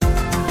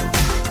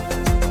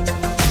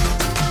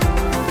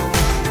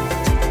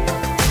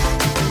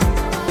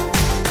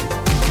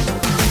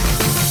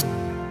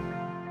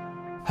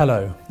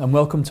Hello, and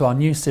welcome to our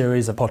new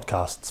series of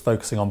podcasts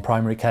focusing on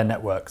primary care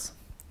networks.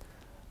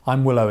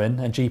 I'm Will Owen,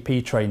 a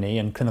GP trainee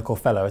and clinical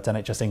fellow at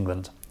NHS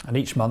England, and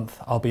each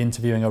month I'll be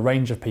interviewing a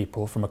range of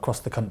people from across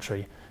the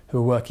country who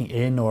are working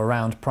in or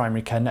around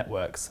primary care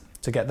networks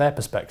to get their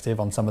perspective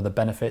on some of the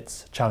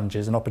benefits,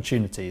 challenges and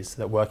opportunities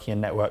that working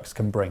in networks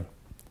can bring.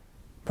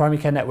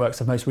 Primary care networks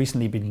have most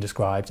recently been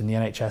described in the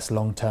NHS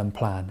long-term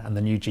plan and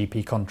the new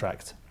GP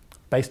contract,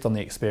 based on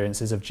the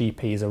experiences of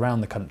GPs around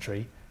the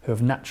country who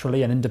have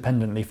naturally and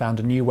independently found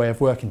a new way of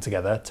working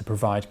together to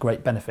provide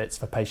great benefits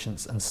for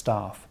patients and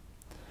staff.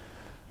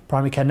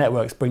 Primary care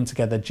networks bring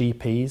together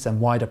GPs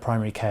and wider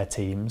primary care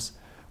teams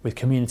with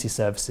community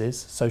services,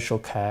 social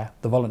care,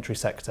 the voluntary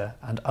sector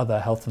and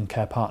other health and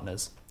care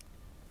partners.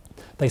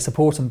 They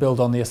support and build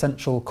on the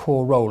essential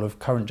core role of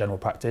current general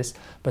practice,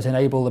 but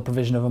enable the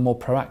provision of a more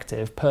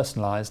proactive,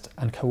 personalised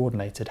and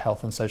coordinated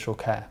health and social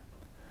care.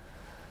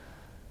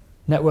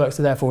 Networks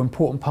are therefore an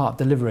important part of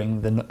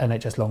delivering the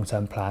NHS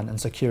long-term plan and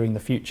securing the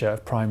future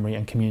of primary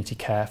and community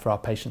care for our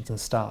patients and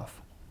staff.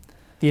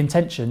 The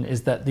intention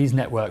is that these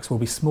networks will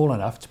be small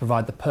enough to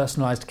provide the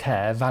personalised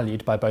care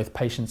valued by both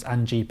patients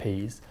and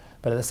GPs,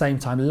 but at the same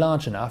time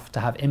large enough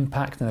to have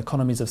impact and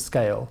economies of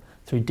scale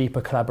through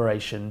deeper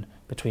collaboration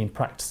between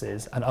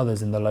practices and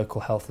others in the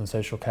local health and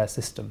social care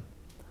system.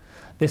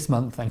 This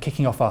month, and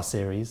kicking off our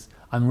series,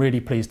 I'm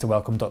really pleased to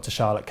welcome Dr.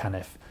 Charlotte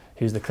Caniff,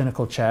 who's the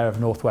Clinical Chair of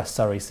North West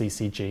Surrey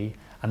CCG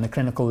and the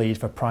Clinical Lead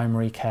for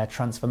Primary Care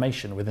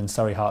Transformation within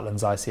Surrey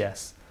Heartlands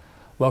ICS.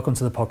 Welcome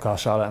to the podcast,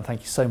 Charlotte, and thank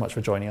you so much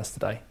for joining us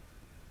today.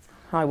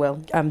 Hi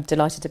Will, I'm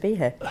delighted to be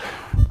here.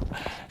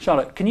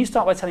 Charlotte, can you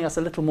start by telling us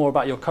a little more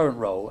about your current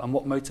role and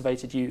what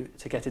motivated you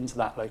to get into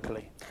that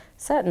locally?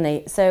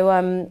 Certainly. So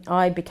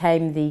I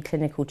became the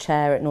Clinical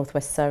Chair at North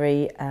West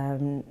Surrey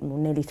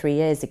nearly 3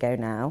 years ago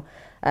now.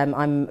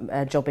 I'm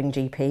a jobbing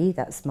GP,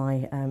 that's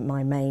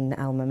my main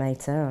alma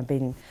mater. I've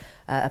been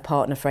a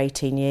partner for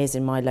 18 years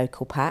in my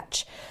local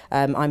patch.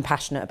 I'm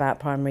passionate about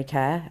primary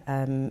care.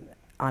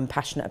 I'm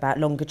passionate about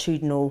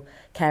longitudinal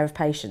care of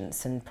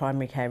patients, and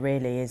primary care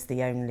really is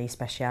the only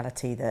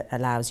speciality that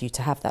allows you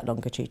to have that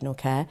longitudinal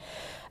care.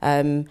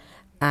 And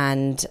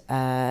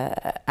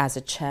as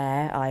a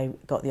chair, I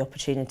got the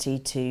opportunity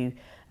to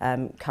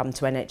come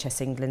to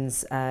NHS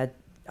England's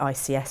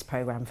ICS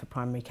programme for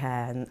primary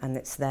care, and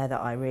it's there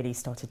that I really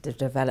started to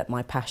develop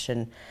my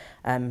passion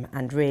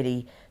and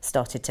really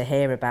started to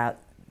hear about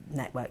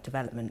network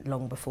development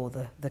long before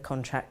the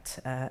contract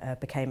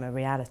became a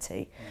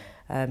reality.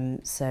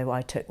 So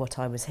I took what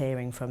I was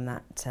hearing from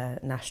that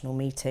national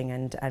meeting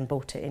and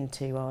brought it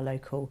into our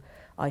local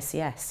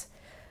ICS,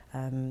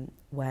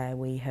 where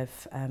we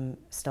have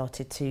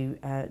started to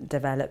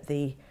develop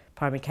the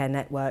primary care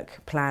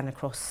network plan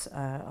across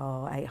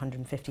our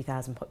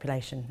 850,000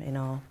 population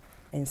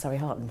in Surrey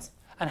Heartlands.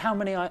 And how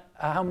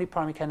many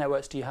primary care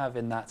networks do you have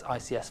in that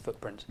ICS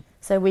footprint?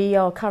 So we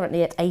are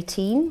currently at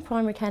 18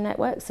 primary care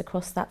networks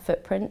across that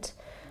footprint.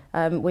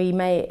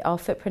 Our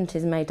footprint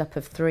is made up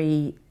of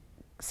 3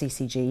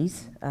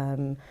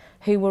 CCGs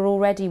who were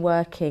already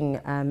working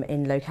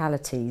in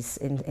localities,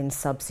 in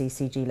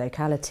sub-CCG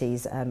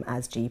localities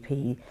as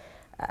GPs,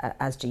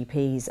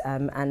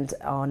 and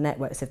our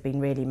networks have been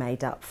really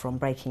made up from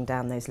breaking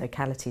down those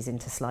localities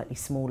into slightly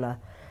smaller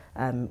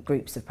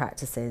groups of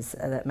practices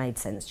that made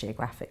sense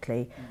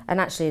geographically,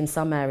 and actually in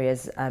some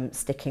areas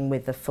sticking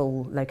with the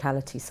full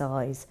locality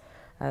size.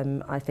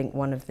 I think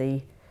one of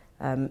the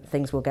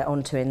things we'll get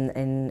onto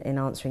in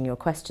answering your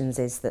questions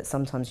is that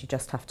sometimes you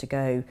just have to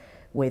go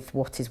with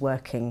what is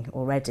working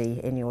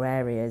already in your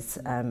areas,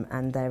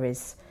 and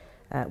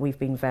we've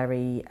been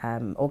very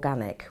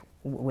organic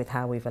with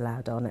how we've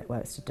allowed our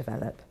networks to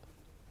develop.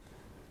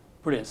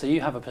 Brilliant. So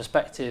you have a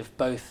perspective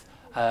both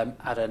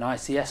at an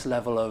ICS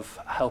level of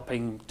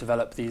helping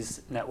develop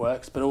these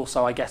networks, but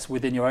also, I guess,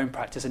 within your own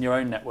practice and your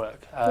own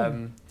network.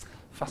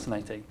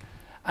 Fascinating.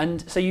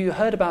 And so you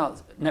heard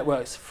about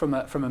networks from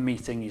a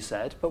meeting, you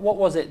said, but what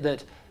was it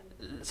that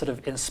sort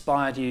of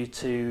inspired you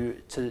to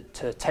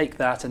take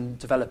that and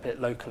develop it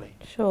locally?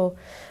 Sure.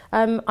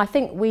 I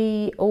think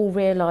we all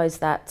realise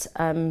that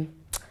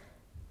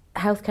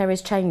healthcare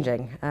is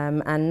changing,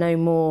 and no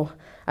more.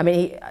 I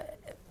mean,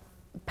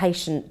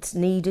 patient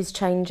need is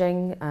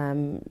changing.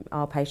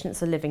 Our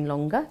patients are living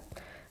longer,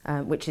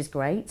 which is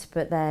great,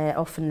 but they're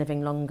often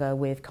living longer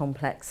with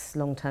complex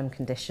long-term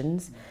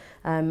conditions.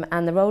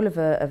 And the role of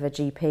a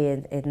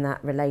GP in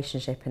that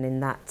relationship and in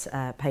that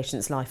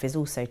patient's life is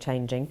also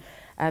changing.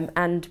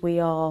 And we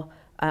are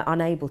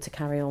unable to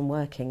carry on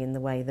working in the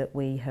way that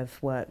we have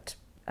worked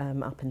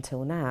up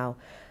until now.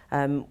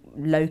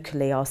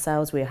 Locally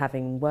ourselves, we're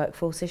having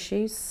workforce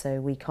issues,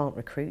 so we can't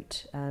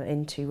recruit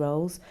into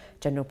roles.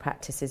 General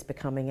practice is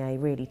becoming a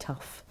really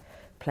tough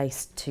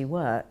place to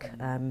work.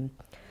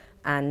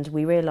 And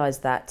we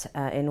realised that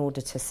in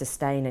order to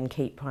sustain and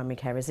keep primary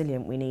care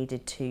resilient, we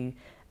needed to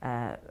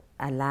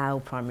allow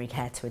primary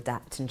care to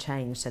adapt and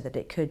change so that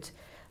it could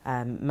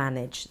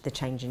manage the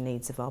changing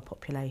needs of our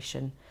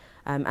population.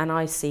 And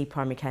I see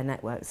primary care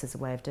networks as a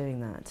way of doing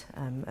that,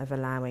 of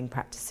allowing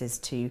practices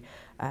to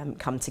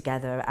come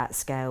together at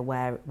scale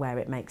where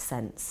it makes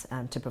sense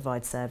to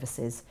provide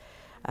services.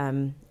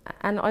 And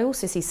I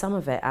also see some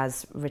of it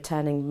as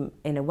returning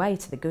in a way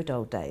to the good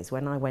old days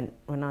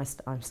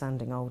I'm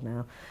sounding old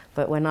now,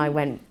 but when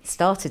I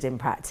started in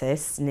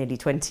practice nearly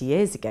 20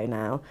 years ago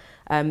now,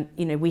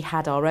 we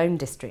had our own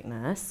district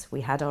nurse,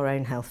 we had our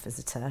own health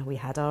visitor, we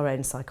had our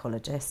own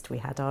psychologist, we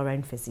had our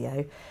own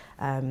physio,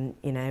 and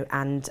we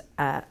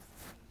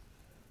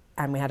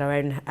had our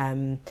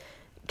own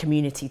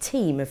community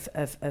team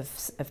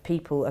of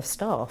people, of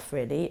staff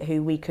really,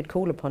 who we could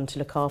call upon to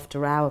look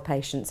after our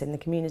patients in the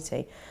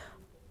community.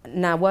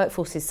 Now,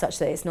 workforce is such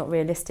that it's not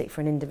realistic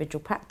for an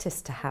individual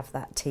practice to have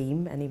that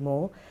team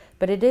anymore,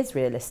 but it is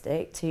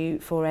realistic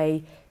for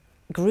a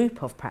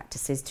group of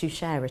practices to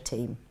share a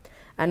team.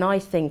 And I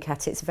think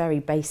at its very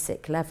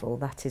basic level,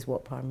 that is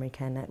what primary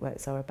care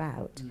networks are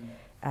about.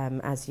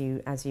 As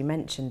you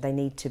mentioned, they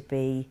need to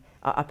be,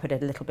 I put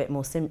it a little bit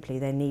more simply,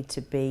 they need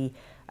to be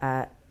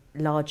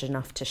large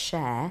enough to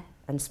share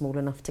and small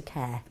enough to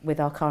care.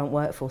 With our current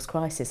workforce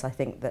crisis, I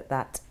think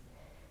that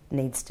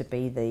needs to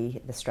be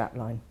the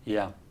strapline.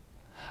 Yeah,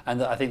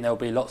 and I think there'll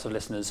be lots of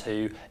listeners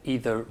who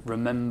either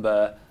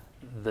remember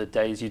the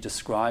days you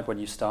described when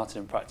you started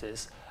in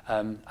practice,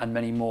 and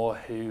many more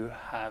who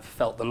have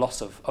felt the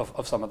loss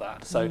of some of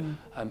that. So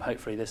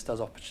hopefully this does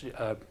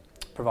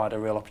provide a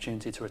real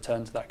opportunity to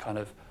return to that kind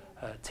of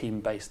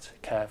team-based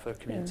care for the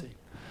community.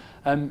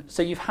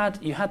 So you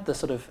had the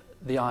sort of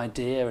the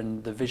idea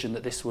and the vision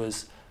that this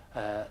was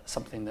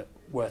something that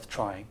worth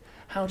trying.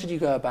 How did you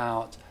go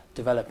about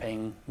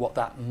developing what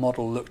that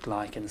model looked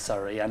like in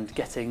Surrey and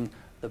getting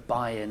the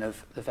buy-in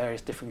of the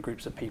various different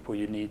groups of people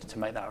you need to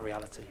make that a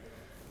reality?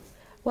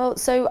 Well,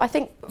 so I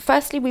think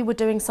firstly we were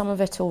doing some of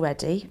it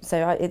already.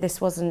 So this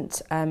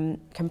wasn't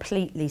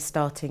completely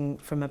starting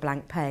from a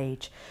blank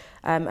page.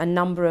 A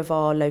number of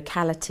our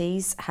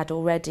localities had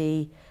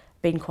already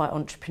been quite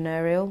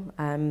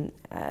entrepreneurial.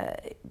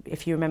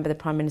 If you remember the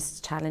Prime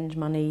Minister's Challenge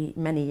money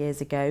many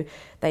years ago,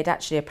 they'd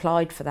actually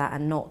applied for that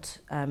and not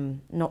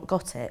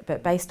got it.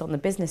 But based on the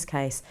business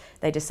case,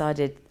 they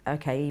decided,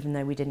 okay, even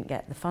though we didn't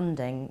get the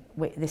funding,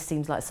 this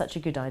seems like such a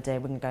good idea,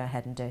 we're going to go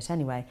ahead and do it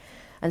anyway.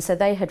 And so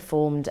they had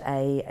formed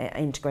an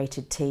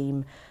integrated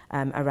team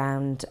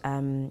around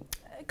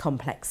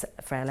complex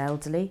frail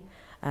elderly,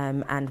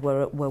 and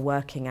were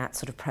working at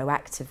sort of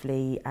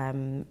proactively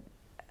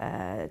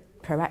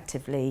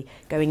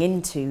going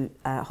into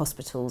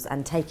hospitals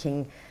and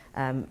taking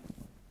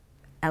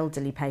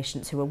elderly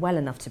patients who were well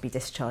enough to be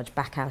discharged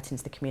back out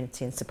into the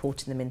community and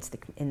supporting them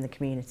in the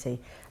community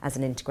as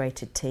an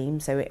integrated team.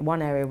 So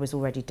one area was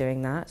already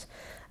doing that.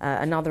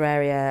 Another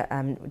area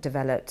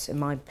developed, in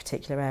my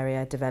particular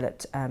area,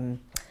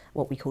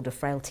 what we called a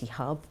frailty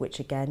hub, which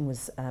again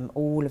was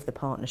all of the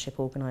partnership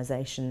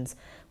organisations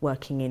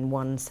working in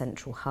one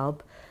central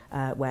hub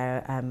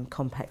where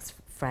complex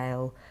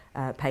frail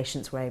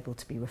patients were able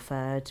to be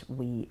referred.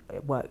 We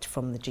worked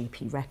from the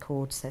GP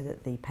record so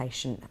that the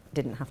patient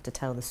didn't have to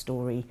tell the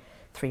story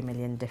 3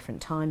 million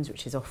different times,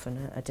 which is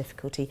often a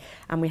difficulty.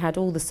 And we had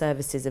all the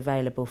services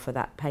available for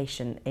that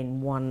patient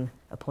in one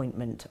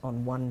appointment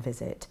on one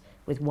visit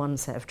with one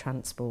set of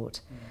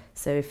transport.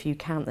 So if you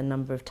count the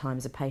number of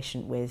times a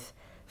patient with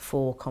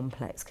 4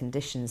 complex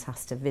conditions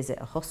has to visit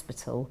a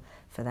hospital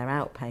for their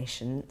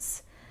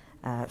outpatients,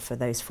 for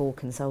those 4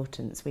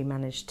 consultants, we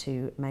managed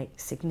to make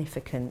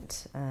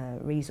significant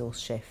resource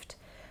shift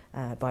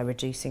by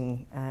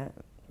reducing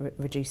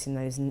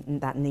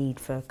that need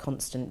for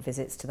constant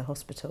visits to the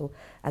hospital,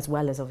 as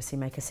well as obviously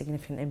make a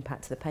significant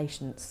impact to the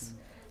patient's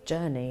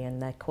journey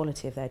and their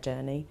quality of their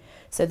journey.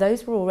 So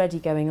those were already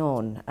going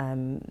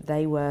on.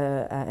 They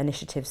were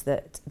initiatives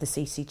that the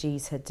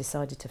CCGs had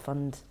decided to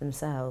fund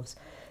themselves.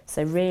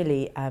 So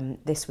really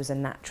this was a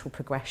natural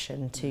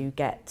progression to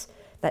get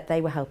that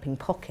they were helping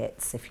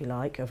pockets, if you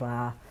like, of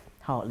our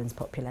Heartlands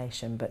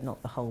population, but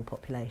not the whole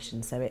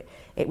population. So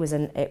it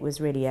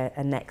was really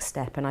a next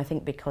step. And I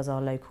think because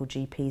our local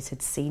GPs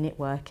had seen it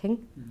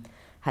working,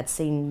 had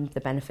seen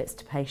the benefits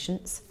to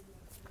patients,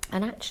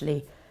 and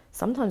actually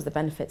sometimes the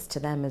benefits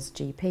to them as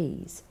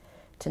GPs,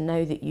 to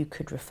know that you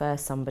could refer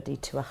somebody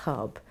to a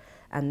hub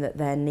and that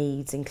their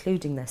needs,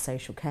 including their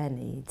social care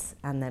needs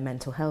and their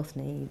mental health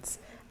needs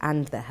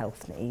and their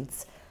health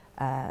needs,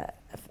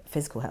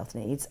 physical health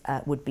needs,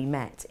 would be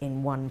met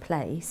in one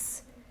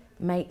place,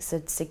 makes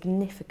a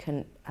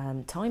significant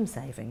time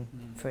saving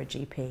for a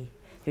GP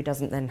who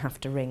doesn't then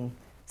have to ring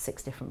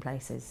 6 different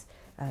places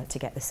to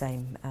get the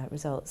same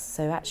results.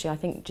 So actually I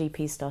think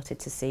GPs started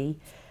to see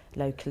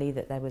locally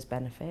that there was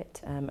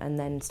benefit and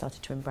then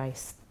started to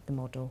embrace the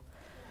model.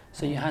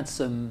 So you had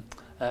some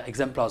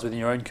exemplars within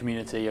your own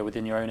community or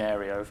within your own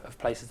area of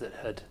places that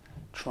had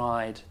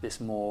tried this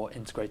more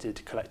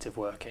integrated collective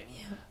working.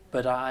 Yeah.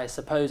 But I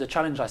suppose a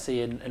challenge I see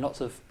in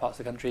lots of parts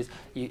of the country is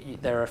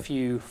there are a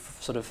few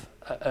sort of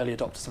early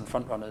adopters and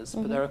front runners,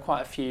 but there are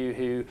quite a few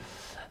who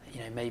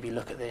maybe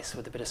look at this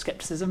with a bit of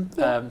scepticism,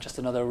 Yeah. just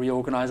another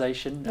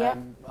reorganisation. Yeah.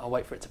 I'll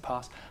wait for it to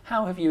pass.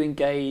 How have you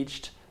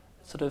engaged,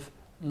 sort of,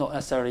 not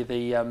necessarily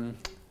the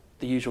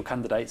usual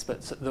candidates,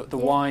 but the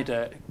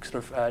wider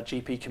sort of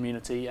GP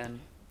community and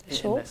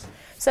in this?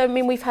 So,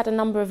 we've had a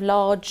number of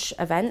large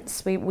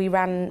events. We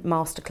ran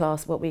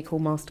masterclass, what we call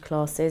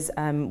masterclasses,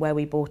 where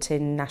we brought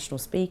in national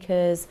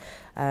speakers,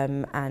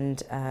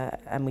 and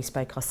we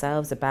spoke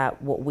ourselves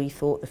about what we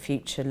thought the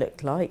future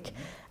looked like.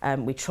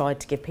 We tried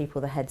to give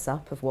people the heads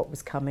up of what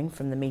was coming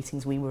from the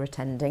meetings we were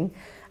attending.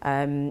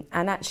 And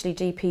actually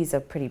GPs are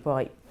pretty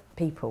bright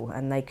people,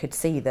 and they could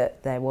see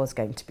that there was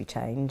going to be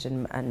change,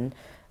 and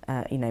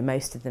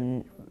most of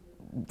them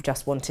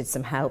just wanted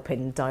some help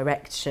in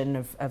direction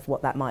of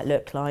what that might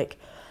look like.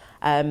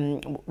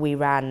 We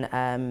ran,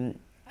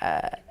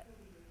 as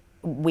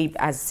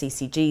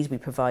CCGs, we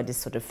provided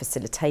sort of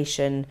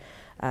facilitation.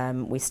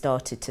 We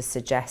started to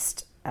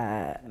suggest,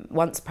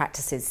 once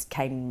practices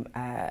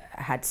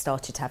had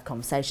started to have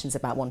conversations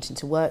about wanting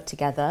to work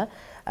together,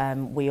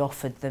 we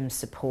offered them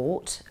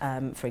support,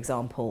 for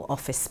example,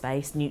 office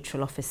space,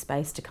 neutral office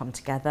space to come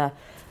together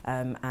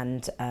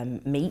and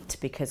meet,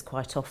 because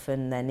quite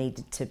often there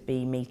needed to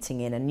be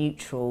meeting in a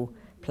neutral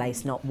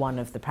place, not one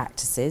of the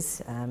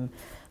practices.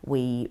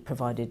 We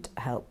provided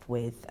help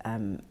with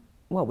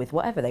with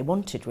whatever they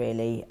wanted,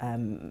 really,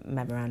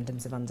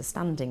 memorandums of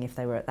understanding if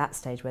they were at that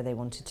stage where they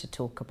wanted to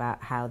talk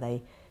about how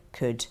they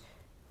could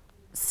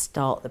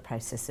start the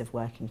process of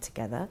working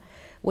together.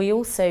 We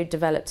also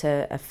developed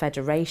a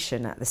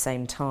federation at the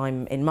same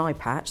time in my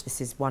patch. This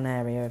is one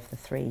area of the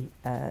three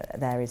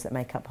areas that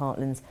make up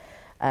Heartlands.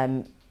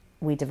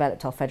 We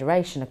developed our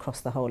federation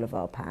across the whole of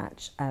our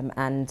patch,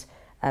 and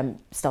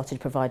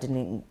started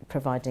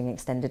providing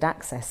extended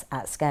access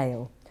at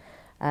scale.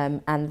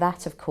 And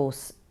that, of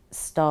course,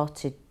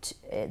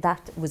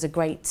 that was a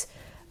great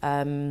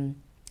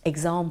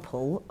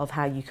example of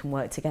how you can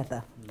work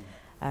together.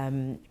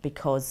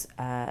 Because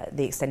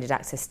the extended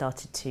access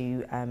started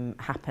to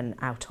happen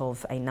out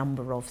of a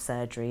number of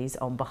surgeries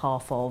on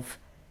behalf of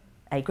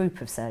a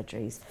group of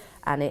surgeries,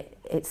 and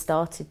it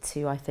started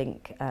to, I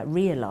think,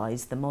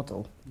 realise the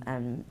model.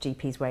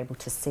 GPs were able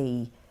to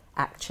see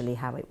actually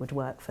how it would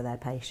work for their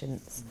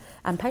patients,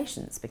 and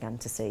patients began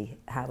to see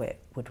how it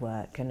would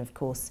work. And of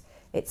course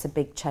it's a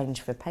big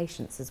change for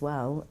patients as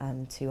well,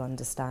 to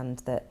understand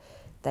that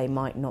they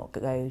might not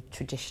go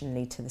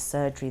traditionally to the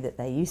surgery that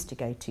they used to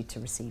go to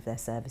receive their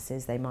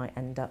services. They might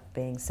end up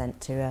being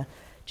sent to a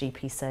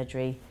GP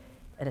surgery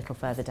a little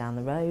further down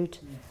the road,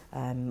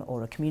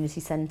 or a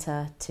community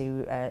centre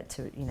to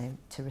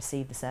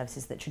receive the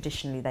services that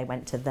traditionally they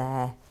went to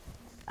their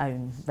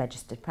own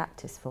registered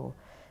practice for.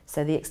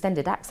 So the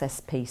extended access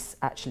piece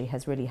actually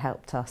has really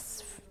helped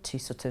us to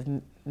sort of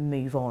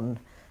move on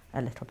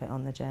a little bit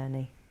on the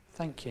journey.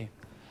 Thank you.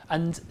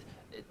 And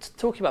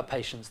talking about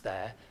patients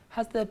there,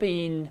 has there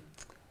been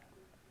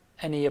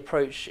any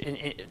approach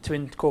to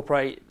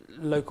incorporate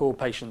local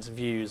patients'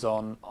 views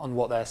on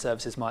what their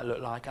services might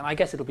look like? And I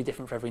guess it'll be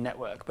different for every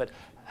network, but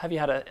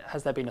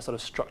has there been a sort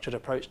of structured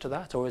approach to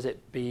that, or has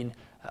it been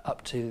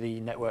up to the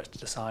networks to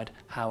decide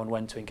how and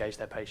when to engage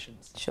their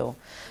patients? Sure.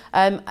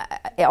 On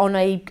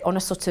a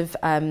sort of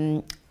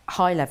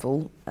high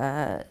level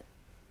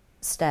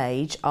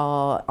stage,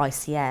 our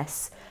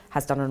ICS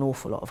has done an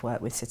awful lot of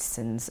work with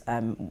citizens.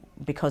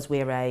 Because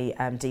we're a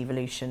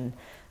devolution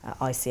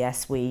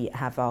ICS, we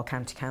have our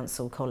county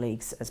council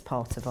colleagues as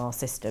part of our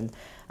system,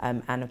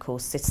 and of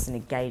course citizen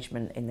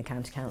engagement in the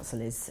county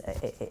council is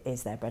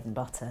their bread and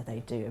butter. They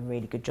do a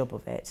really good job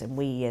of it, and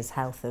we as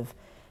Health have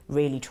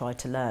really tried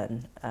to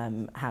learn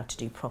how to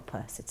do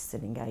proper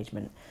citizen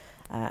engagement,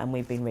 and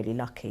we've been really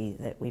lucky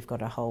that we've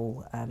got a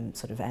whole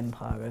sort of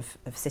empire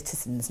of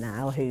citizens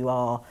now who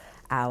are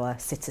our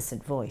citizen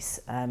voice.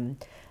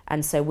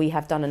 And so we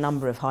have done a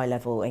number of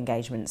high-level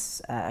engagements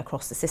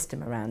across the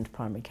system around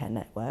primary care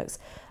networks.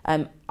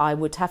 I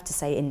would have to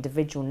say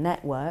individual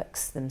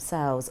networks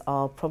themselves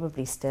are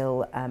probably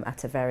still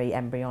at a very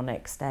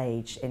embryonic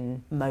stage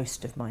in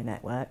most of my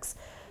networks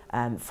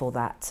for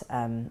that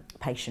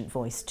patient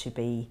voice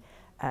to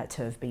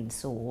have been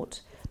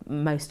sought.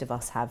 Most of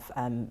us have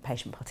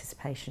patient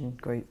participation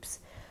groups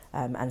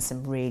and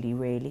some really,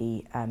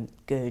 really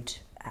good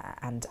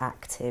and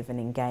active and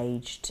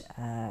engaged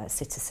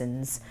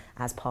citizens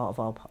as part of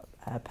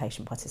our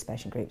patient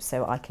participation groups.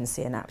 So I can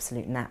see an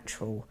absolute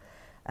natural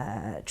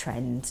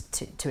trend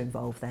to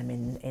involve them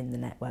in the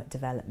network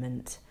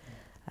development.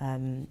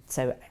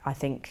 So I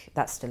think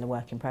that's still a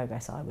work in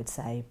progress, I would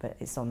say, but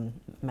it's on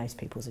most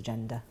people's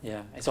agenda.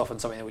 Yeah, it's often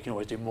something that we can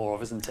always do more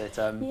of, isn't it?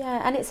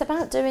 Yeah, and it's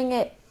about doing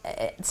it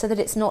so that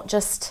it's not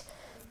just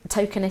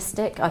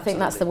tokenistic. I think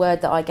that's the Absolutely.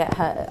 word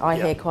that I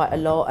hear quite a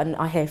lot, and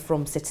I hear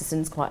from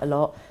citizens quite a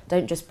lot.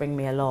 Don't just bring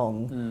me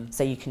along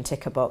so you can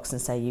tick a box and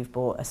say you've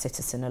brought a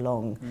citizen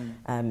along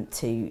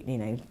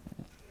to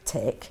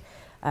tick.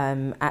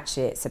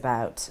 Actually, it's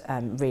about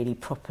really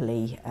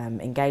properly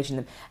engaging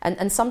them,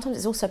 and sometimes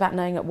it's also about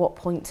knowing at what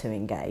point to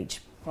engage.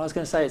 Well, I was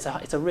going to say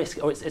it's a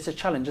risk, or it's a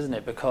challenge, isn't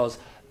it? Because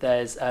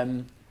there's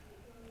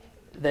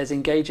there's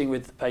engaging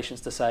with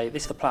patients to say,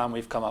 this is the plan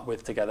we've come up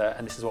with together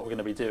and this is what we're going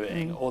to be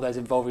doing, or there's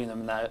involving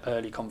them in that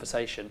early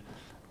conversation.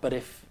 But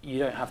if you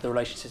don't have the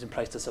relationships in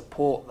place to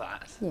support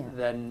that,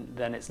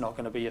 then it's not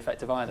going to be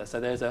effective either.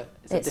 So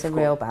it's a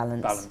real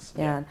balance.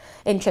 Yeah.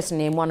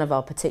 Interestingly, in one of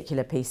our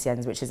particular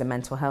PCNs, which is a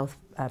mental health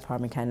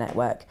primary care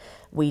network,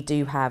 we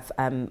do have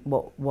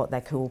what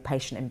they call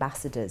patient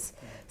ambassadors.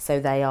 So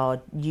they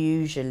are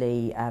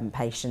usually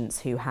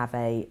patients who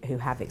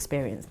have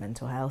experienced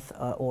mental health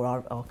or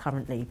are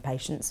currently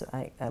patients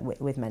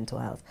with mental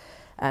health,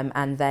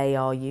 and they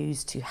are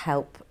used to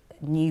help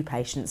new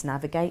patients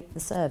navigate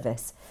the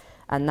service.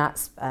 And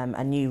that's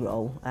a new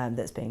role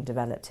that's being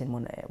developed in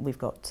one. We've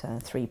got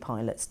 3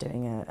 pilots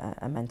doing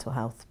a mental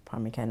health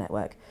primary care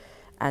network,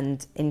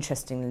 and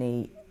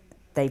interestingly,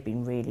 they've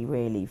been really,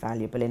 really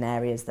valuable in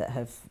areas that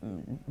have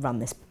run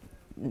this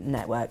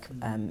network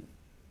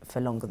for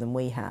longer than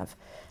we have,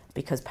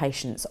 because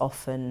patients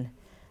often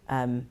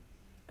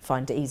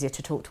find it easier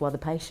to talk to other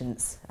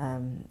patients,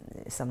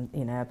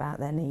 about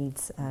their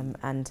needs,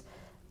 and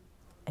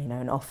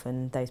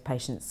often those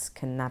patients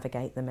can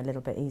navigate them a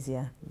little bit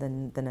easier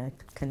than a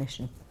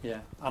clinician. Yeah,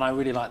 and I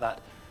really like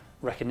that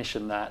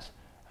recognition that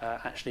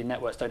actually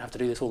networks don't have to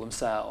do this all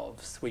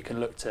themselves. We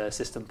can look to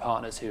system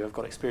partners who have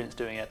got experience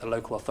doing it. The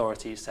local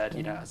authorities said,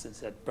 as I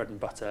said, bread and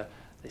butter,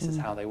 this is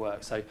how they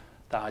work. So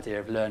that idea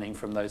of learning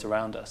from those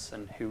around us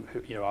and who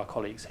our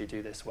colleagues who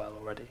do this well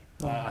already.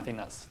 I think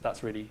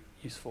that's really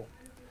useful.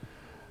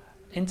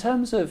 In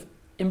terms of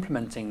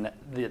implementing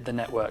the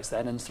networks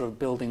then and sort of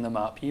building them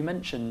up, you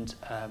mentioned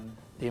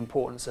the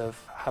importance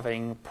of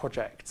having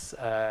projects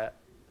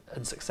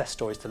and success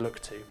stories to look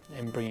to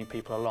in bringing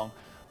people along.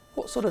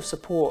 What sort of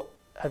support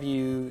have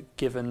you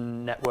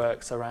given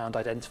networks around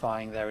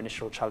identifying their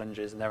initial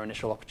challenges and their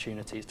initial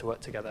opportunities to work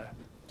together?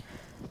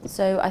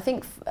 So I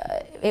think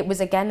it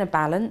was again a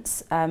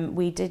balance. When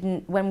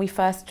we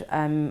first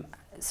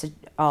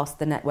asked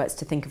the networks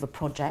to think of a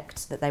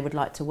project that they would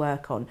like to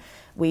work on,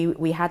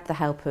 we had the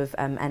help of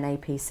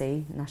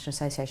NAPC, National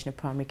Association of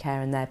Primary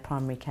Care, and their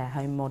primary care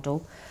home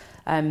model.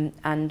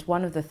 And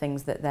one of the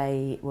things that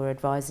they were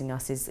advising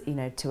us is,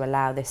 to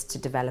allow this to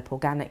develop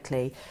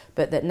organically,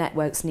 but that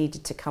networks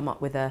needed to come up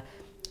with a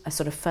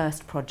sort of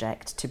first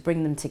project to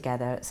bring them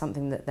together,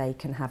 something that they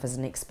can have as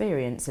an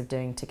experience of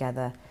doing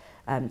together,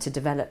 to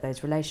develop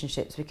those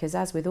relationships. Because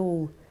as with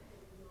all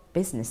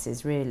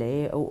businesses,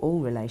 really, all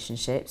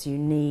relationships, you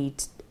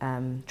need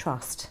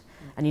trust,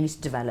 and you need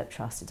to develop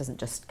trust. It doesn't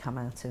just come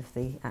out of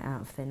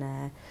thin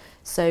air.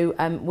 So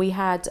we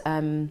had,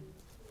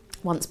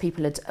 once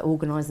people had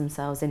organised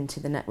themselves into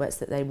the networks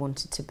that they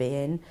wanted to be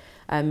in,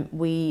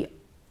 we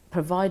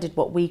provided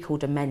what we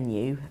called a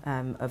menu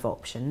of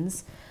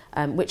options,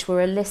 which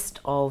were a list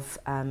of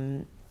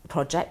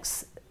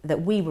projects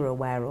that we were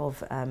aware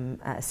of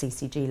at a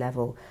CCG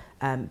level,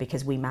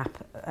 because we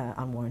map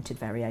unwarranted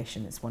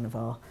variation. It's one of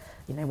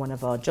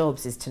our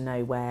jobs is to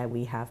know where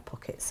we have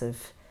pockets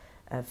of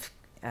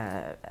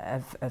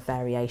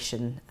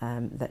variation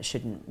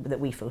that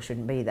we feel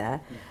shouldn't be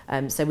there.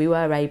 So we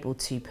were able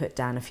to put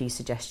down a few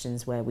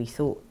suggestions where we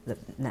thought that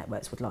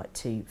networks would like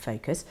to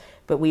focus,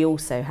 but we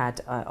also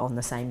had on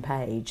the same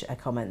page a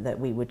comment that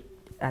we would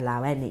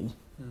allow any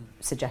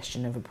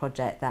suggestion of a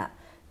project that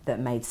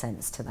made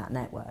sense to that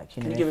network.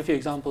 Can you give a few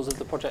examples of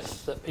the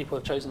projects that people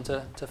have chosen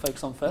to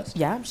focus on first?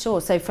 Yeah,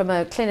 sure. So from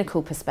a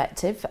clinical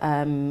perspective,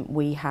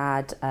 we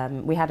had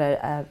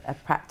a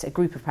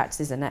group of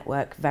practices, a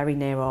network very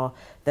near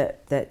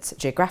that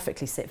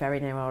geographically sit very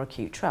near our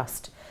acute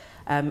trust,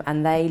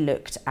 and they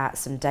looked at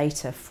some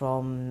data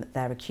from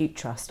their acute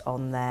trust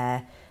on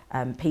their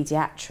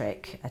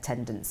paediatric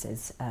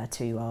attendances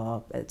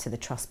to the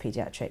Trust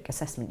Paediatric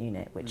Assessment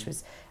Unit, which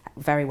was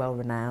very well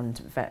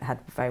renowned, had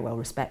very well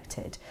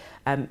respected,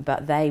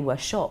 but they were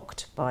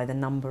shocked by the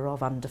number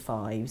of under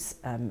fives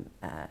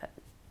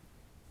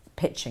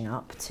pitching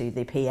up to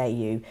the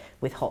PAU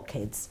with hot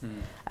kids,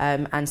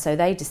 and so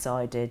they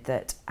decided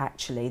that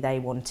actually they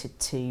wanted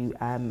to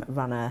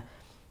run a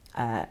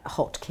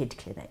hot kid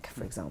clinic,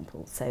 for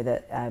example, so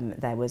that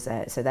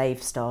so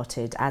they've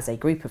started as a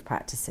group of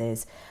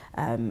practices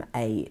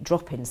a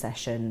drop-in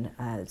session,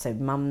 so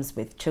mums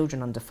with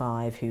children under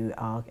 5 who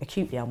are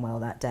acutely unwell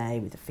that day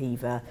with a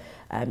fever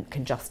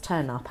can just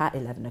turn up at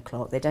 11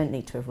 o'clock. They don't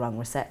need to have rung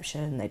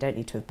reception, they don't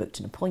need to have booked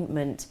an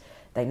appointment,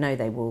 they know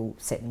they will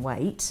sit and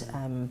wait,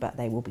 but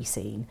they will be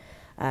seen.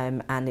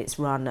 And it's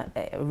run,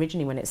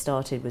 originally when it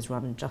started, was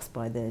run just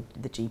by the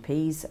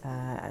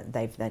GPs.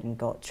 They've then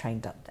got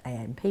trained up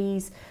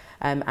AMPs.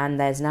 And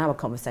there's now a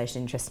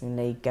conversation,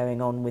 interestingly, going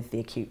on with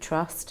the Acute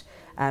Trust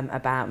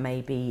about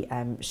maybe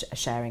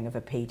sharing of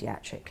a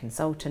paediatric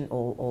consultant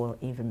or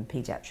even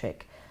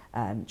paediatric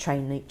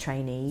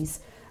trainees,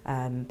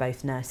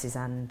 both nurses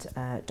and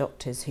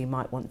doctors who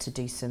might want to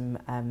do some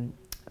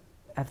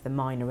of the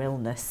minor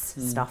illness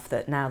stuff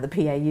that now the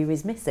PAU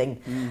is missing,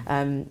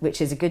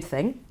 which is a good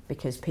thing,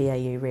 because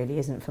PAU really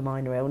isn't for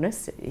minor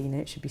illness.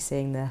 It should be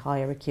seeing the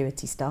higher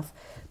acuity stuff,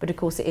 but of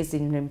course it is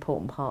an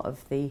important part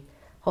of the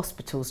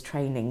hospital's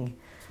training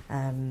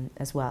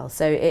as well.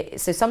 So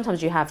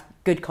sometimes you have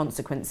good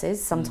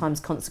consequences, sometimes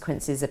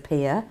consequences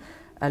appear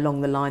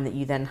along the line that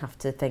you then have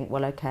to think,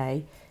 well,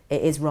 okay,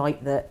 it is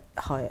right that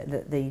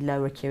the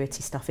lower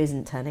acuity stuff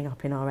isn't turning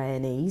up in our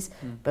A&Es,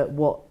 but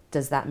what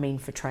does that mean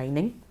for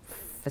training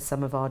for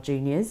some of our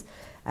juniors?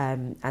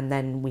 And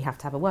then we have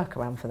to have a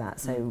workaround for that.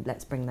 So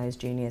let's bring those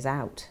juniors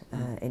out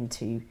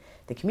into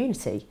the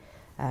community.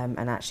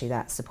 And actually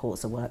that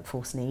supports a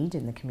workforce need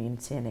in the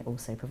community, and it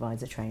also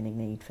provides a training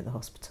need for the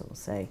hospital.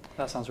 So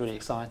that sounds really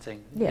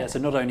exciting. Yeah. So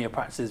not only are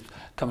practices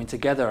coming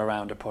together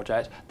around a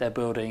project, they're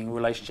building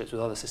relationships with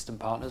other system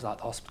partners like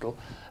the hospital,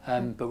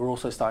 but we're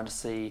also starting to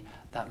see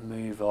that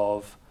move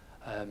of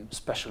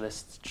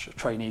specialists,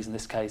 trainees in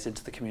this case,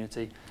 into the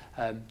community,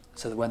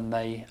 so that when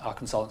they are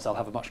consultants, they'll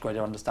have a much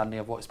greater understanding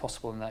of what is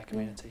possible in their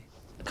community.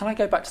 Can I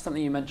go back to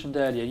something you mentioned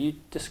earlier? You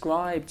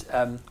described,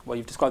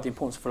 you've described the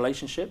importance of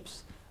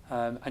relationships.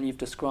 And you've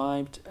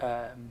described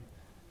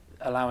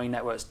allowing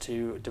networks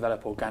to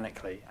develop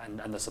organically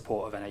and the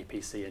support of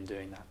NAPC in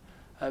doing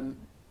that.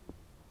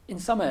 In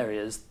some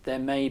areas, there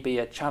may be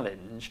a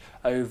challenge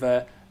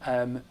over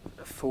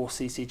for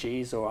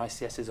CCGs or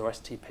ICSs or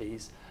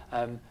STPs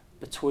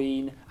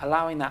between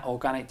allowing that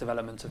organic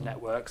development of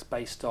networks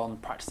based on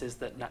practices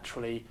that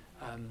naturally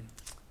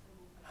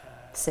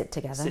sit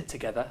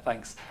together,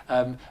 thanks,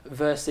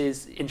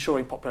 versus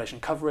ensuring population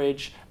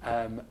coverage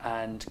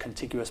and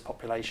contiguous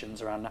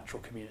populations around natural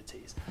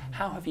communities.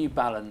 How have you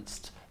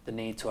balanced the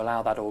need to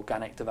allow that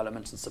organic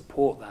development and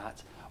support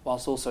that,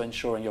 whilst also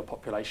ensuring your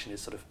population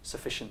is sort of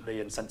sufficiently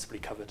and sensibly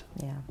covered?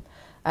 Yeah,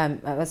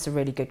 that's a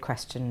really good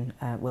question,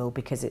 Will,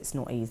 because it's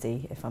not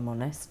easy, if I'm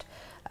honest.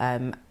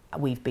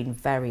 We've been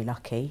very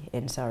lucky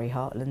in Surrey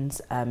Heartlands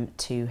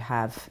to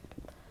have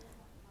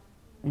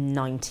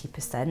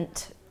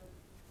 90%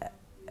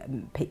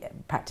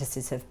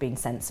 practices have been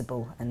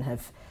sensible and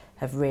have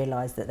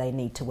realised that they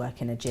need to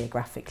work in a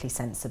geographically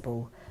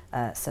sensible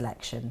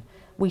selection.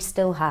 We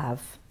still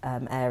have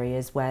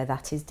areas where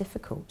that is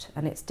difficult,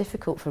 and it's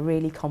difficult for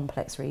really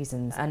complex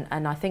reasons,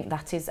 and I think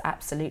that is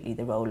absolutely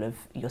the role of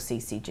your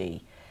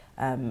CCG.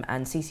 And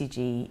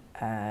CCG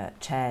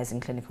chairs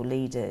and clinical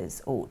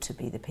leaders ought to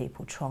be the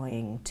people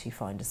trying to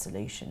find a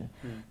solution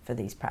for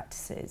these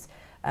practices.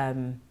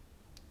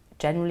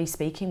 Generally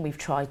speaking, we've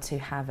tried to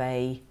have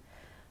a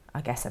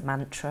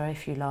mantra,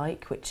 if you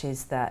like, which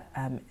is that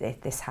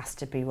this has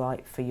to be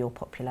right for your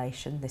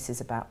population. This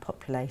is about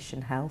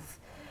population health.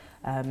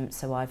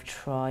 So I've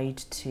tried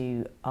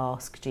to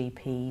ask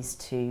GPs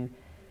to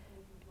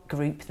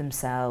group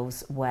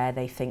themselves where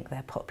they think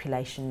their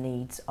population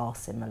needs are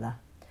similar.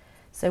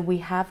 So we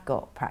have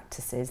got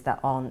practices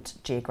that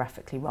aren't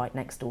geographically right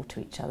next door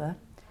to each other,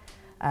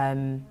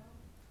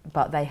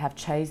 but they have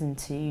chosen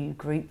to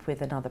group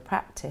with another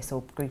practice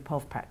or group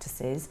of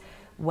practices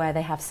where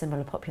they have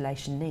similar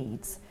population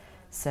needs.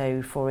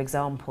 So, for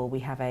example, we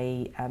have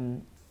a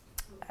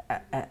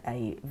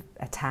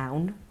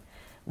town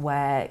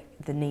where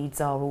the needs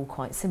are all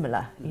quite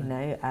similar, you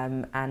know,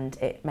 and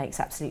it makes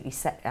absolute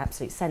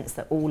sense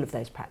that all of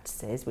those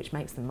practices, which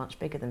makes them much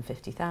bigger than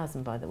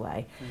 50,000, by the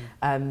way,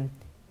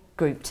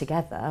 group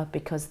together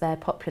because their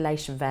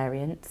population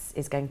variance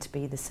is going to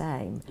be the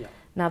same. Yeah.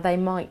 Now, they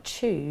might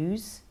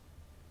choose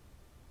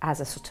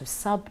as a sort of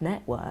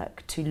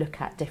sub-network to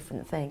look at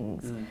different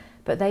things,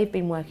 but they've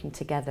been working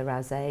together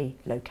as a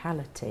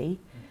locality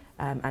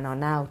and are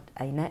now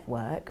a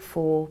network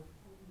for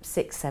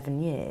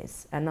 6-7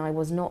 years, and I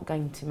was not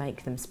going to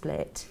make them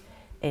split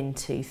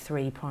into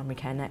 3 primary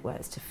care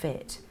networks to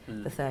fit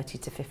the 30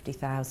 to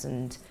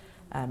 50,000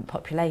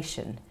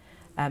 population,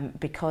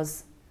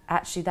 because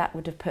actually that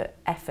would have put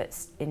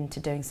efforts into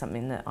doing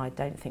something that I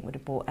don't think would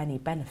have brought any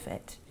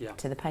benefit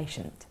to the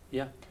patient.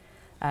 Yeah.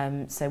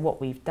 So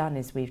what we've done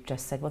is we've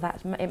just said, well,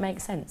 it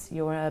makes sense.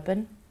 You're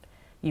urban.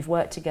 You've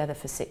worked together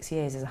for 6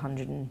 years as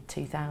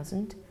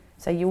 102,000.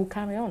 So you will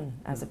carry on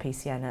as a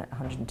PCN at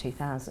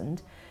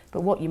 102,000.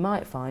 But what you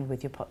might find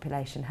with your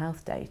population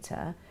health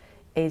data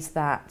is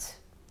that,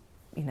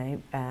 you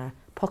know,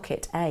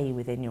 pocket A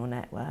within your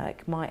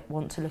network might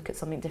want to look at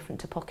something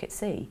different to pocket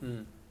C.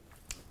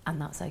 And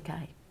that's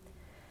okay.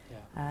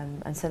 Yeah.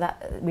 And so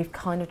that we've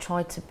kind of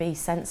tried to be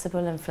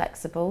sensible and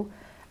flexible.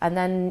 And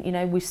then, you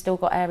know, we've still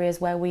got areas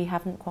where we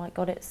haven't quite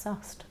got it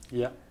sussed.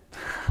 Yeah.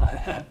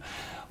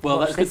 Well,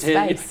 that's good to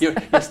hear.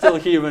 You're still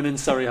human in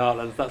Surrey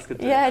Heartlands. That's good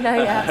to hear. Yeah,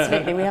 no, yeah,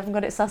 absolutely. We haven't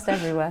got it sussed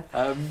everywhere.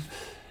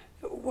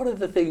 One of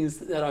the things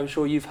that I'm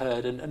sure you've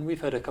heard, and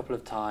we've heard a couple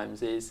of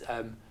times, is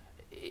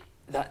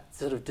that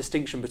sort of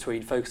distinction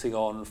between focusing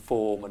on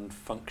form and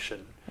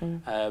function.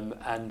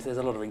 And there's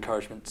a lot of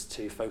encouragement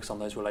to focus on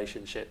those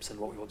relationships and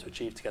what we want to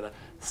achieve together.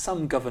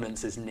 Some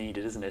governance is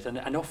needed, isn't it?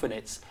 And often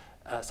it's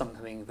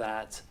something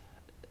that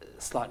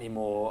slightly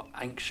more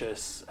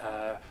anxious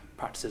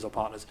practices or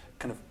partners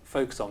kind of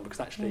focus on because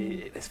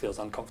actually this feels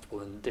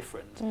uncomfortable and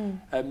different.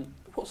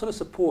 What sort of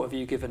support have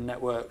you given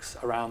networks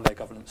around their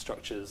governance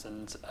structures,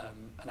 and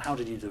how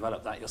did you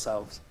develop that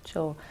yourselves?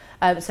 Sure.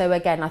 So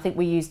again, I think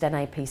we used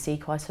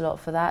NAPC quite a lot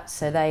for that.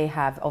 So they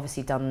have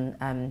obviously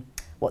done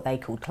what they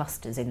called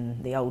clusters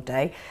in the old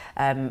day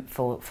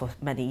for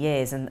many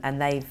years,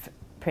 and they've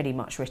pretty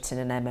much written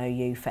an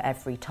MOU for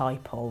every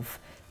type of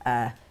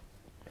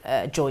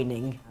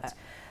joining.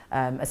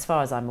 As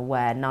far as I'm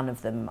aware, none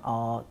of them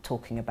are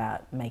talking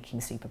about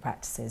making super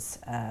practices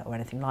or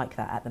anything like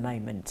that at the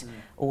moment.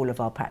 All of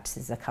our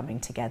practices are coming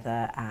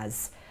together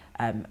as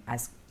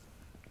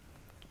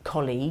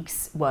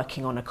colleagues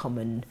working on a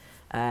common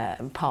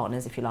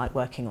partners, if you like,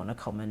 working on a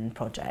common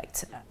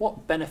project.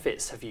 What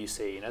benefits have you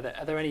seen? Are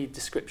there any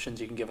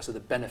descriptions you can give us of the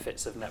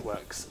benefits of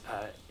networks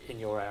in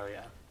your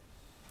area,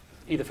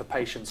 either for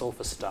patients or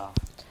for staff?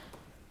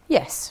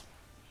 Yes.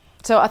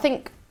 So I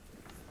think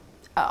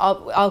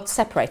I'll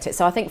separate it.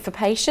 So I think for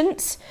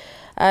patients,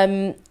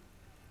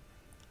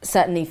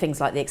 certainly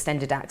things like the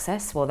extended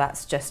access, well,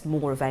 that's just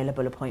more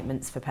available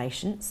appointments for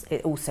patients.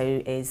 It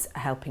also is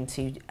helping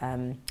to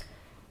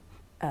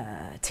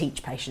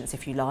teach patients,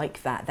 if you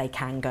like, that they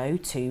can go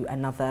to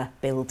another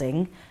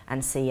building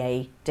and see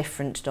a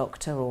different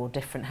doctor or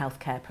different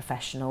healthcare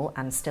professional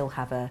and still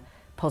have a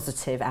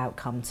positive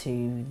outcome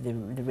to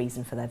the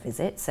reason for their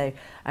visit. So,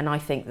 and I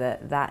think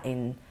that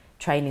in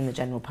training the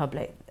general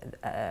public,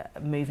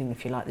 moving,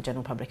 if you like, the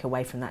general public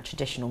away from that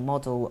traditional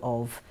model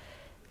of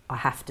I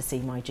have to see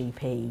my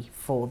GP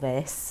for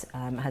this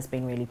has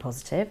been really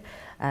positive.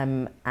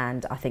 And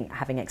I think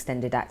having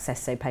extended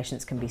access so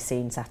patients can be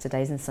seen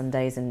Saturdays and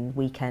Sundays and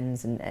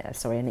weekends and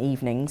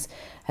evenings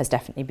has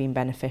definitely been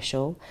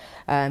beneficial.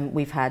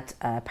 We've had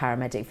a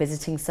paramedic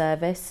visiting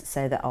service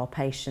so that our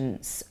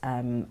patients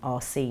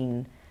are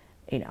seen.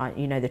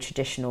 You know the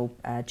traditional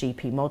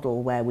GP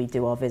model where we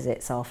do our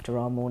visits after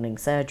our morning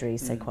surgeries,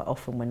 so quite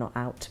often we're not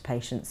out to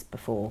patients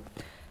before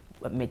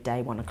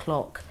midday, 1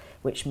 o'clock,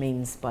 which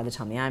means by the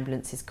time the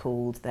ambulance is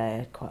called,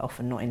 they're quite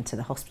often not into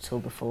the hospital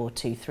before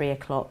 2, 3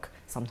 o'clock,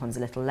 sometimes a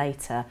little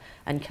later,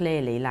 and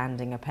clearly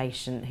landing a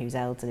patient who's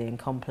elderly and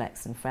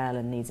complex and frail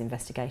and needs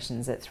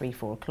investigations at 3,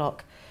 4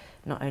 o'clock,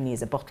 not only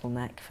is a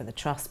bottleneck for the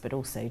trust, but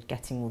also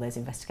getting all those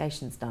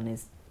investigations done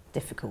is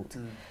difficult.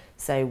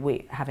 So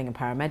having a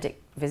paramedic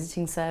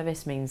visiting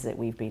service means that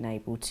we've been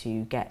able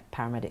to get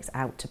paramedics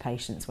out to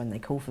patients when they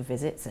call for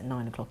visits at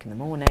 9 o'clock in the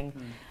morning.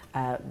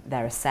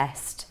 They're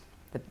assessed.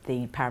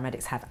 The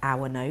paramedics have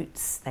our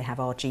notes. They have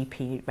our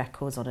GP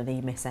records on an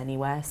EMIS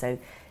anywhere. So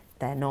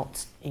they're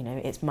not,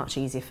 it's much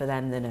easier for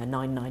them than a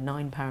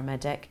 999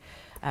 paramedic.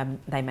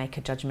 They make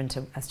a judgment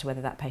as to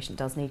whether that patient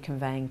does need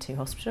conveying to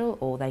hospital,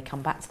 or they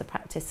come back to the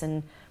practice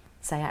and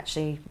say,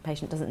 actually, the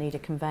patient doesn't need a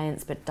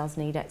conveyance but does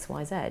need X,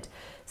 Y, Z.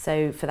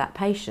 So for that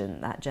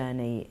patient, that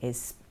journey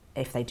is,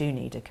 if they do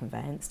need a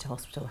conveyance to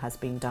hospital, has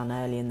been done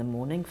early in the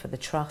morning. For the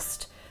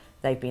trust,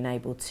 they've been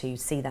able to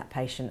see that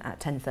patient at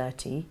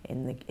 10:30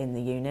 in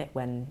the unit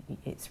when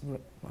it's,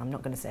 I'm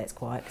not going to say it's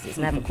quiet because it's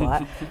never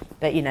quiet,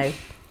 but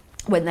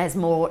when there's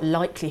more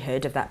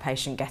likelihood of that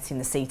patient getting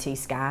the CT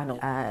scan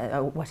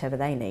or whatever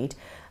they need,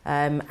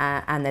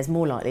 and there's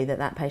more likely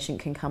that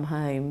patient can come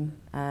home,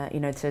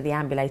 so the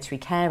ambulatory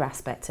care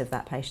aspect of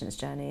that patient's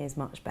journey is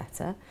much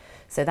better.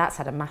 So that's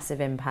had a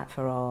massive impact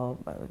for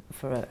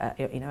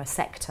a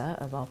sector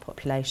of our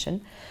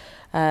population.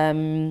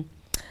 Our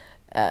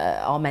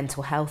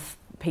mental health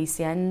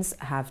PCNs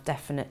have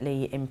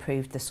definitely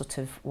improved the sort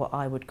of what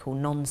I would call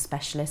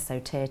non-specialist, so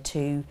tier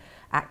 2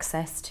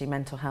 access to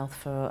mental health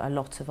for a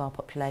lot of our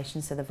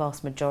population. So the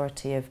vast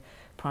majority of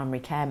primary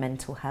care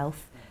mental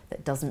health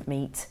that doesn't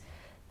meet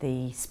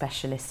the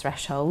specialist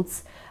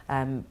thresholds,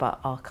 but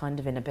are kind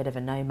of in a bit of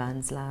a no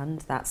man's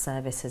land, that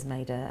service has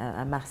made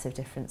a massive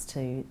difference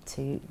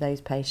to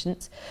those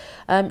patients.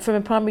 From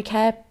a primary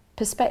care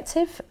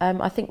perspective,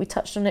 I think we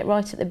touched on it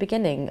right at the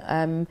beginning.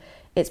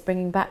 It's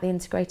bringing back the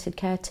integrated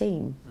care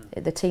team,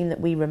 the team that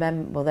we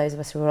remember, well, those of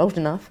us who are old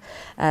enough,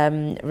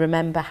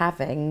 remember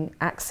having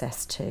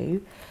access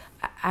to.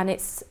 And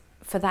it's,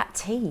 for that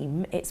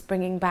team, it's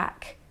bringing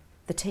back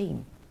the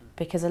team,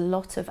 because a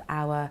lot of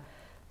our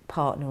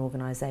partner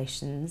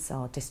organisations,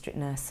 our district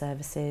nurse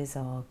services,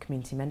 our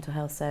community mental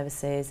health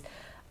services,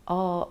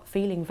 are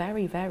feeling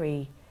very,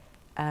 very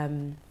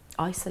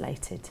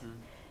isolated.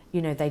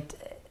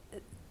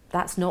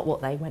 That's not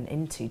what they went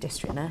into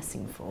district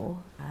nursing for,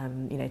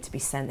 to be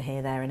sent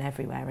here, there and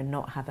everywhere and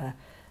not have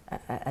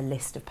a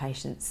list of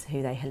patients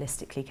who they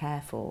holistically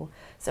care for.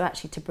 So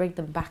actually to bring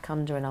them back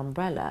under an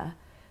umbrella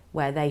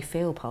where they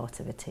feel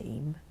part of a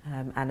team,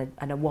 and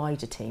a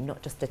wider team,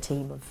 not just a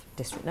team of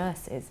district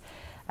nurses,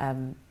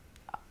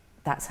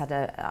 that's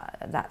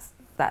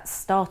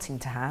starting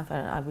to have,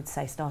 I would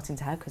say starting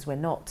to have, because we're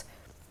not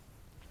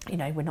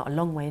a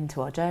long way into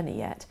our journey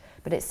yet,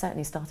 but it's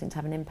certainly starting to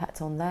have an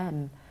impact on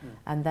them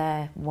and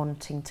their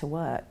wanting to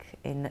work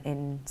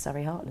in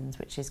Surrey Heartlands,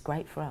 which is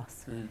great for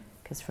us,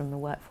 because from a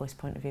workforce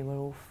point of view,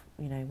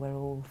 we're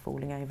all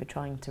falling over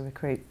trying to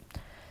recruit.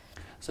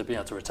 So being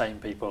able to retain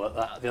people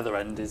at the other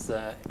end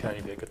can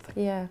only be a good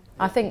thing. Yeah.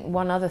 I think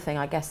one other thing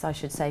I guess I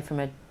should say from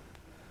a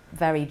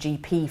very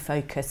GP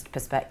focused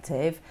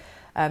perspective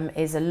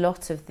is a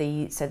lot of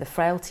the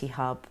frailty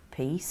hub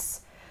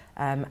piece,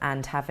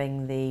 and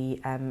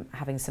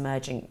having some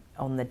urgent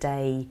on the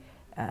day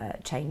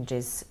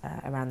changes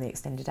around the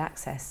extended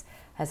access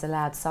has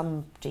allowed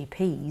some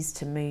GPs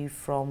to move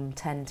from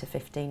 10 to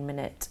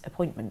 15-minute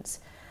appointments,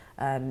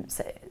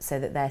 so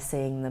that they're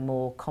seeing the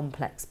more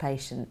complex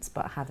patients,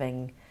 but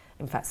having,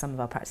 in fact, some of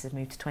our practices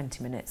moved to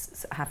 20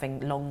 minutes,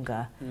 having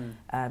longer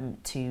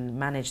to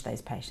manage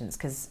those patients.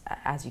 Because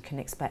as you can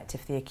expect,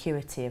 if the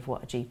acuity of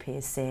what a GP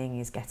is seeing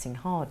is getting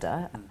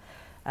harder,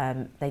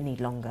 they need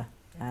longer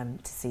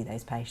to see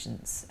those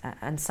patients.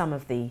 And some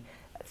of the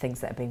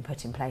things that are being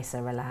put in place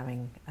are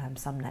allowing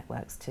some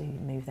networks to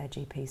move their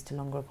GPs to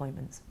longer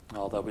appointments.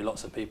 Oh, there'll be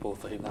lots of people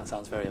for whom that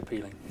sounds very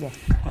appealing. Yeah.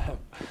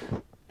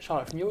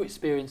 Charlotte, from your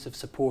experience of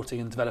supporting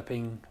and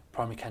developing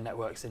primary care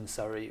networks in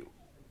Surrey,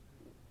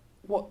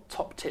 what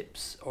top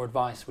tips or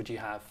advice would you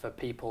have for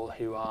people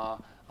who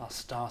are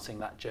starting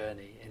that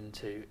journey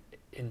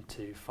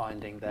into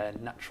finding their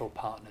natural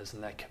partners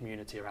and their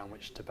community around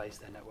which to base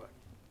their network?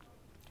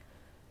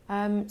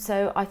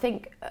 So I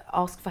think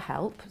ask for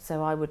help.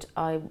 So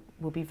I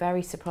will be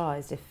very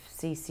surprised if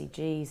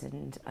CCGs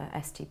and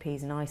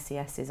STPs and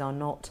ICSs are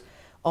not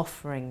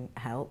offering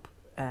help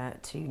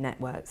to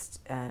networks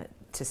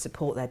to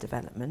support their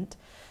development.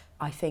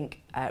 I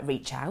think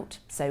reach out.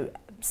 So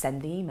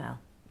send the email.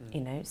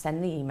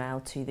 Send the email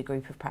to the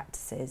group of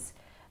practices.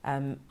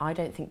 I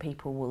don't think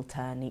people will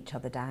turn each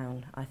other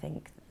down. I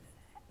think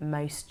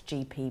most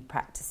GP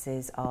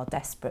practices are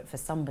desperate for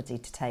somebody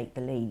to take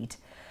the lead.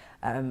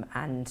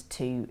 And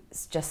to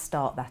just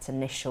start that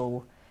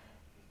initial,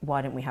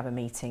 why don't we have a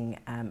meeting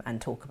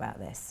and talk about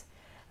this?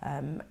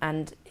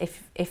 And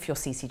if your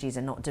CCGs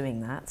are not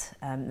doing that,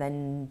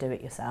 then do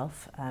it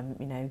yourself.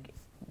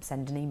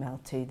 Send an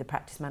email to the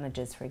practice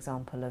managers, for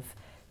example, of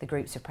the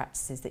groups of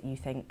practices that you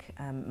think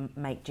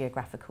make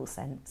geographical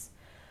sense.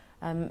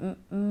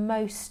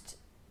 Most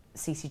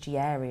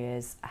CCG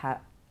areas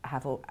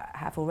have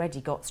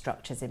already got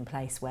structures in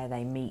place where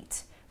they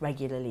meet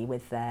regularly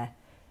with their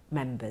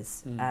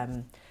members.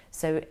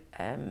 So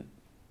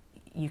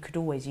you could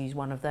always use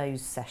one of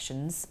those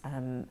sessions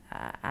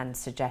and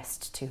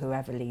suggest to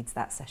whoever leads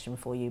that session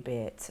for you, be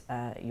it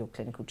your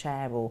clinical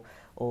chair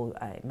or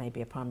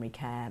maybe a primary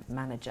care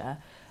manager,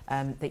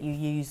 that you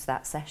use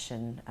that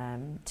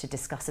session to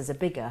discuss as a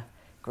bigger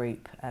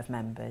group of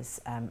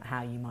members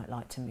how you might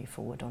like to move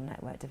forward on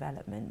network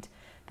development.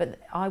 But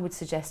I would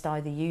suggest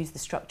either use the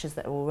structures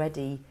that are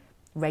already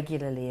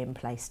regularly in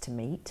place to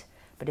meet,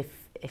 but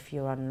if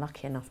you're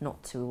unlucky enough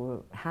not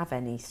to have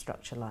any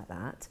structure like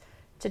that,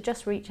 to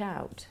just reach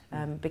out,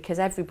 because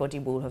everybody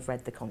will have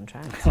read the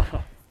contract.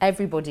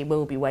 Everybody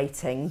will be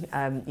waiting,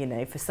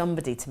 for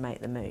somebody to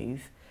make the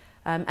move.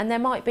 And there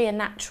might be a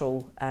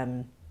natural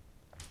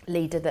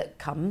leader that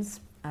comes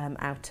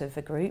out of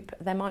a group.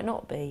 There might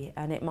not be,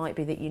 and it might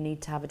be that you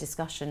need to have a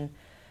discussion.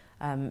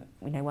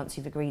 Once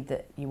you've agreed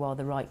that you are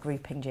the right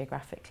grouping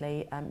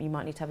geographically, you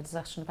might need to have a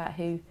discussion about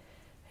who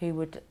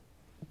would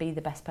be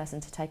the best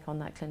person to take on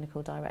that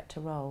clinical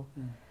director role.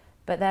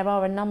 But there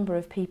are a number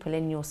of people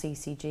in your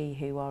CCG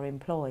who are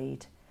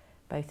employed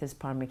both as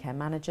primary care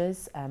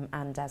managers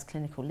and as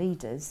clinical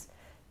leaders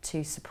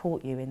to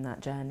support you in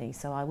that journey.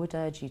 So I would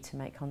urge you to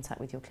make contact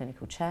with your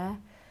clinical chair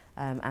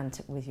and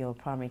with your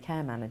primary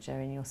care manager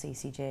in your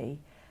CCG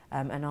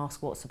and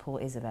ask what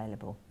support is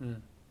available.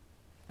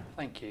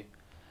 Thank you.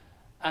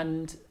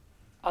 And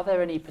are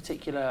there any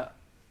particular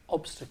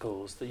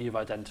obstacles that you've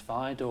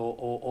identified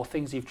or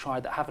things you've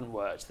tried that haven't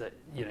worked that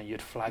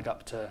you'd flag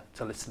up to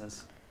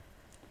listeners?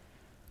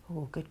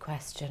 Oh, good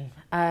question.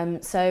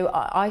 So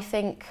I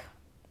think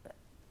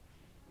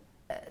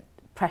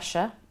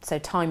pressure, so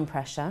time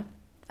pressure.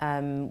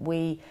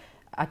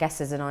 I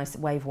guess as an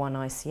Wave 1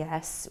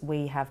 ICS,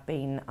 we have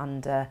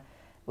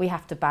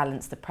to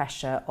balance the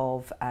pressure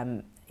of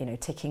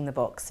ticking the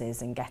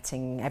boxes and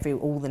getting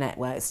all the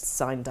networks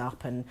signed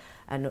up and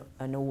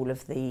all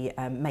of the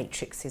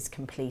matrices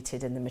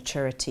completed and the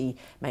maturity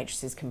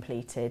matrices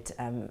completed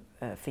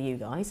for you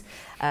guys,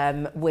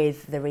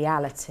 with the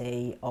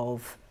reality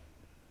of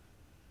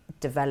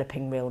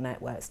developing real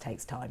networks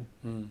takes time.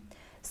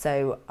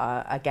 So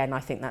again, I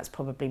think that's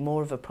probably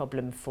more of a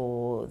problem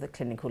for the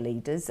clinical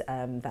leaders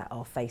that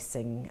are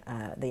facing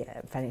up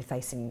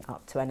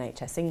to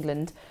NHS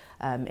England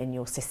in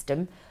your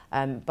system.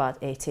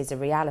 But it is a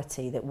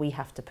reality that we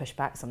have to push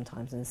back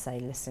sometimes and say,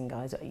 listen,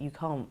 guys, you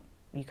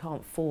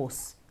can't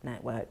force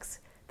networks.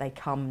 They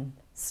come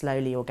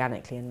slowly,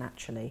 organically, and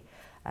naturally.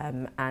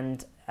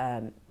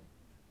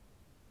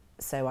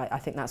 So I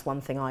think that's one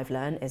thing I've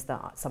learned, is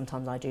that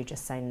sometimes I do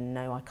just say,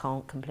 no, I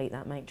can't complete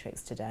that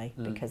matrix today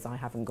because I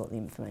haven't got the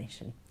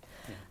information.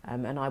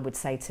 And I would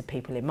say to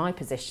people in my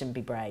position,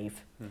 be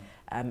brave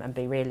and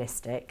be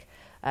realistic.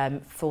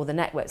 For the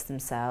networks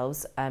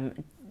themselves,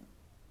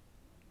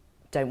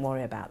 don't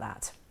worry about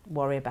that.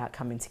 Worry about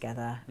coming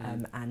together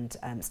and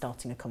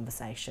starting a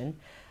conversation.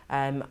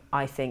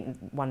 I think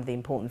one of the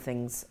important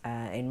things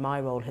in my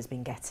role has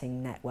been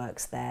getting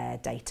networks their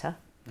data.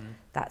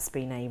 That's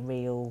been a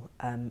real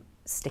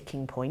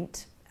sticking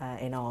point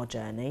in our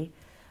journey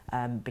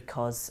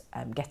because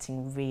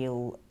getting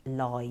real,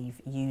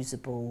 live,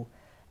 usable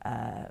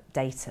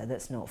data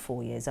that's not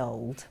 4 years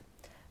old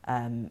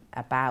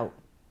about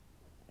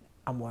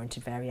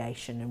unwarranted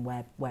variation and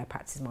where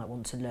practices might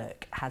want to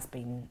look has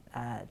been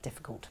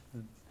difficult.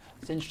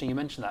 It's interesting you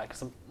mentioned that,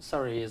 because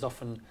Surrey is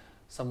often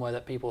somewhere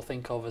that people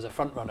think of as a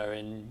front runner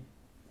in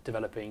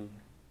developing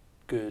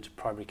good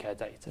primary care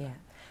data. Yeah,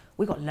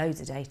 we've got loads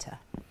of data.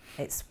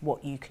 It's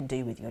what you can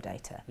do with your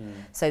data.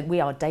 So we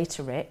are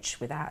data rich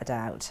without a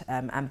doubt,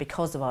 and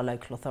because of our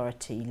local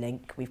authority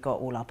link, we've got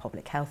all our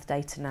public health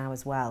data now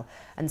as well.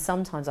 And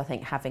sometimes I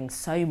think having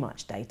so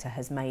much data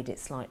has made it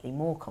slightly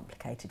more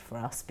complicated for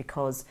us,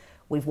 because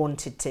we've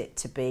wanted it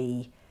to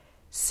be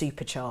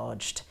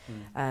supercharged.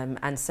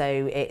 And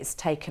so it's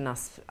taken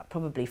us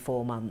probably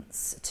 4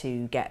 months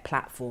to get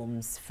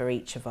platforms for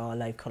each of our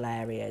local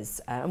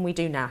areas, and we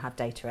do now have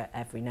data at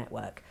every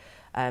network.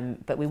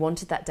 But we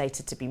wanted that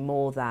data to be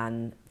more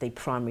than the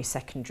primary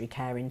secondary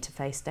care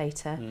interface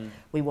data.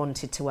 We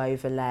wanted to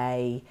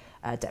overlay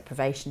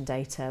deprivation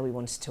data, we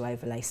wanted to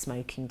overlay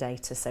smoking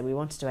data, so we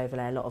wanted to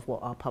overlay a lot of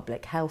what our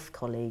public health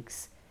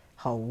colleagues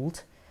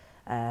hold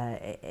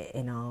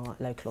in our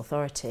local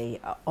authority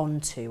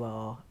onto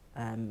our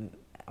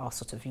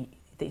sort of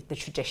the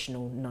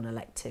traditional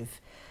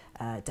non-elective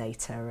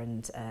data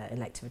and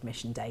elective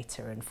admission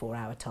data and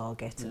 4-hour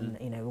target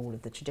and all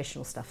of the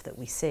traditional stuff that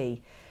we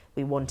see.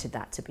 We wanted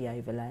that to be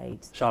overlaid.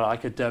 Charlotte, I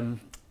could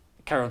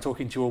carry on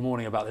talking to you all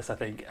morning about this, I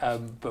think,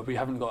 but we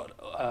haven't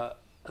got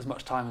as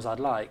much time as I'd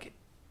like.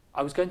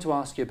 I was going to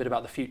ask you a bit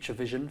about the future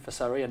vision for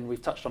Surrey, and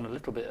we've touched on a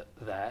little bit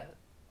there.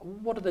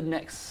 What are the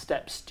next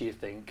steps, do you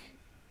think,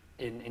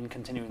 in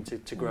continuing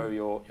to grow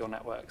your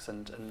networks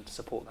and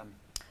support them?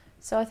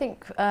 So I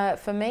think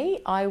for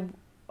me,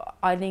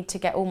 I need to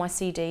get all my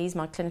CDs,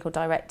 my clinical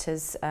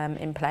directors,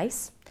 in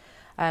place.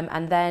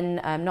 And then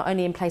not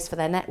only in place for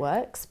their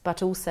networks,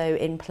 but also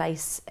in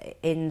place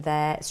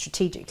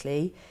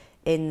strategically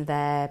in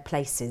their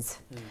places.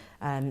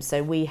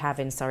 So we have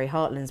in Surrey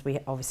Heartlands,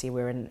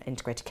 we're an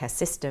integrated care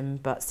system,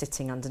 but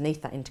sitting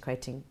underneath that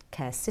integrated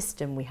care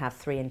system, we have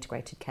 3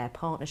 integrated care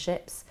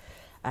partnerships,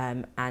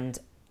 and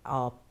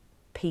our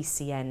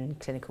PCN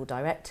clinical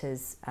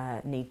directors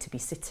need to be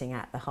sitting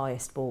at the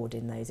highest board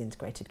in those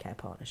integrated care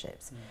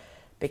partnerships,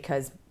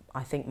 because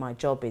I think my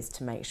job is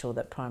to make sure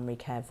that primary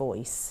care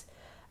voice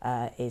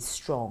is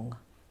strong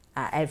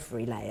at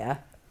every layer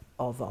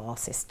of our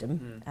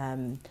system,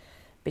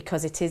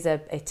 because it is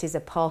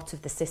a part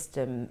of the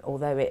system.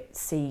 Although it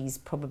sees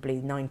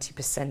probably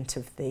 90%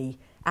 of the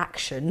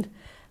action,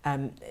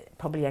 it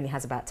probably only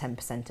has about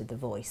 10% of the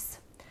voice,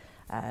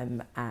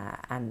 and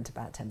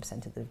about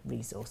 10% of the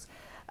resource.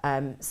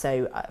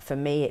 So for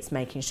me, it's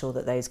making sure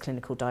that those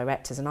clinical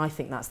directors, and I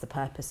think that's the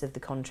purpose of the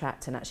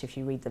contract, and actually if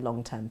you read the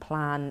long-term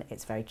plan,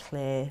 it's very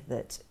clear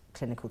that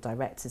clinical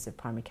directors of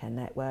primary care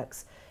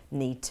networks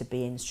need to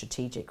be in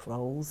strategic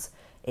roles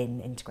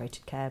in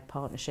integrated care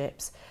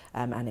partnerships,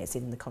 and it's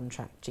in the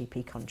contract,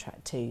 GP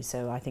contract too.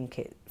 So I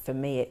think for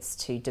me it's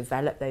to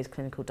develop those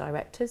clinical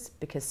directors,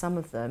 because some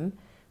of them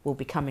will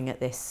be coming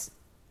at this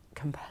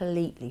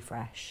completely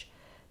fresh.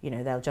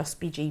 They'll just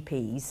be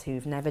GPs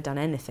who've never done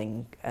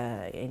anything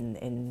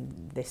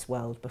in this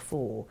world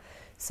before.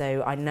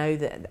 So I know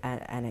that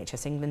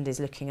NHS England is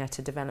looking at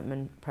a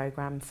development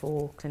programme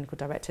for clinical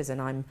directors,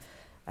 and I'm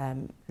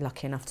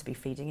lucky enough to be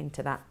feeding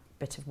into that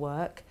bit of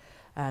work.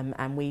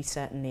 And we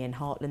certainly in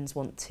Heartlands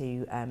want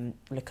to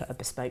look at a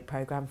bespoke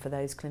programme for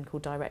those clinical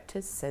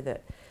directors, so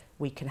that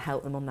we can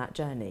help them on that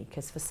journey,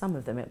 because for some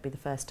of them it'll be the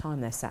first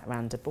time they're sat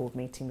around a board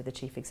meeting with the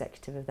chief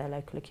executive of their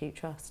local acute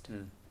trust.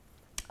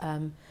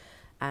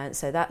 And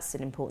so that's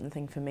an important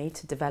thing for me,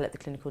 to develop the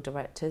clinical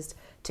directors,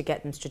 to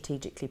get them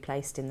strategically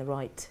placed in the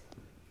right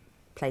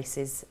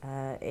places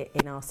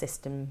in our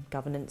system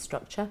governance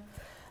structure,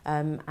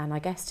 and I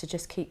guess to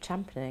just keep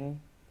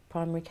championing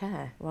primary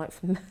care right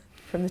from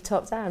the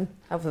top down,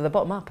 from the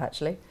bottom up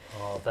actually.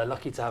 Oh, they're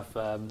lucky to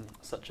have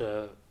such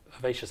a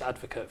vivacious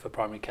advocate for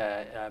primary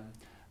care,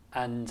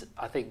 and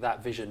I think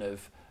that vision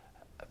of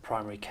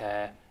primary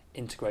care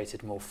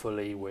integrated more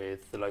fully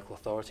with the local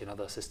authority and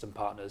other system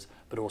partners,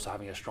 but also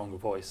having a stronger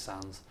voice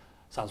sounds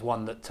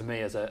one that to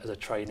me as a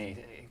trainee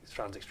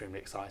sounds extremely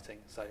exciting.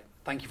 So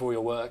thank you for all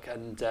your work,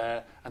 and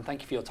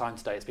thank you for your time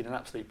today. It's been an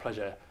absolute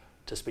pleasure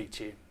to speak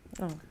to you.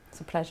 Oh,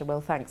 it's a pleasure,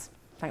 Will. Thanks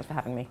for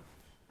having me.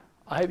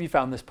 I hope you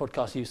found this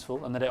podcast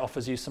useful and that it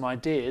offers you some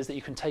ideas that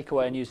you can take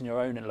away and use in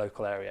your own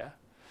local area.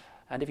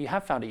 And if you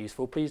have found it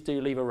useful, please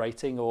do leave a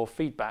rating or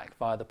feedback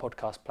via the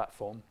podcast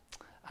platform,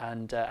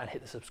 and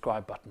hit the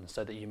subscribe button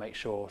so that you make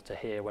sure to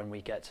hear when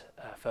we get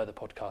further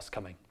podcasts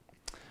coming.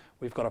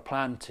 We've got a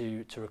plan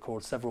to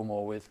record several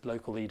more with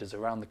local leaders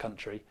around the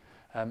country,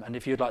 and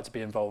if you'd like to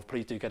be involved,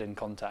 please do get in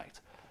contact.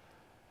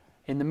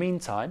 In the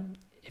meantime,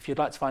 if you'd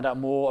like to find out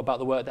more about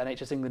the work that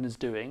NHS England is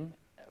doing,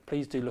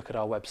 please do look at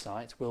our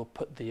website. We'll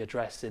put the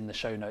address in the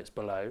show notes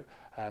below,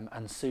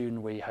 and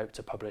soon we hope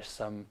to publish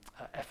some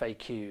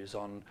FAQs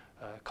on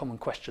common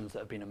questions that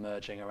have been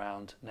emerging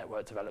around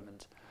network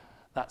development.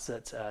 That's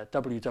at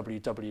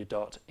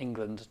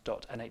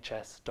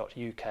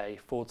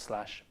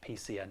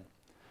www.england.nhs.uk/PCN,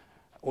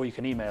 or you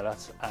can email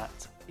us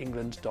at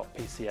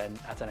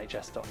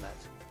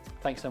england.pcn@nhs.net.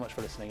 Thanks so much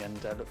for listening,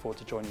 and look forward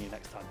to joining you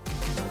next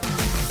time.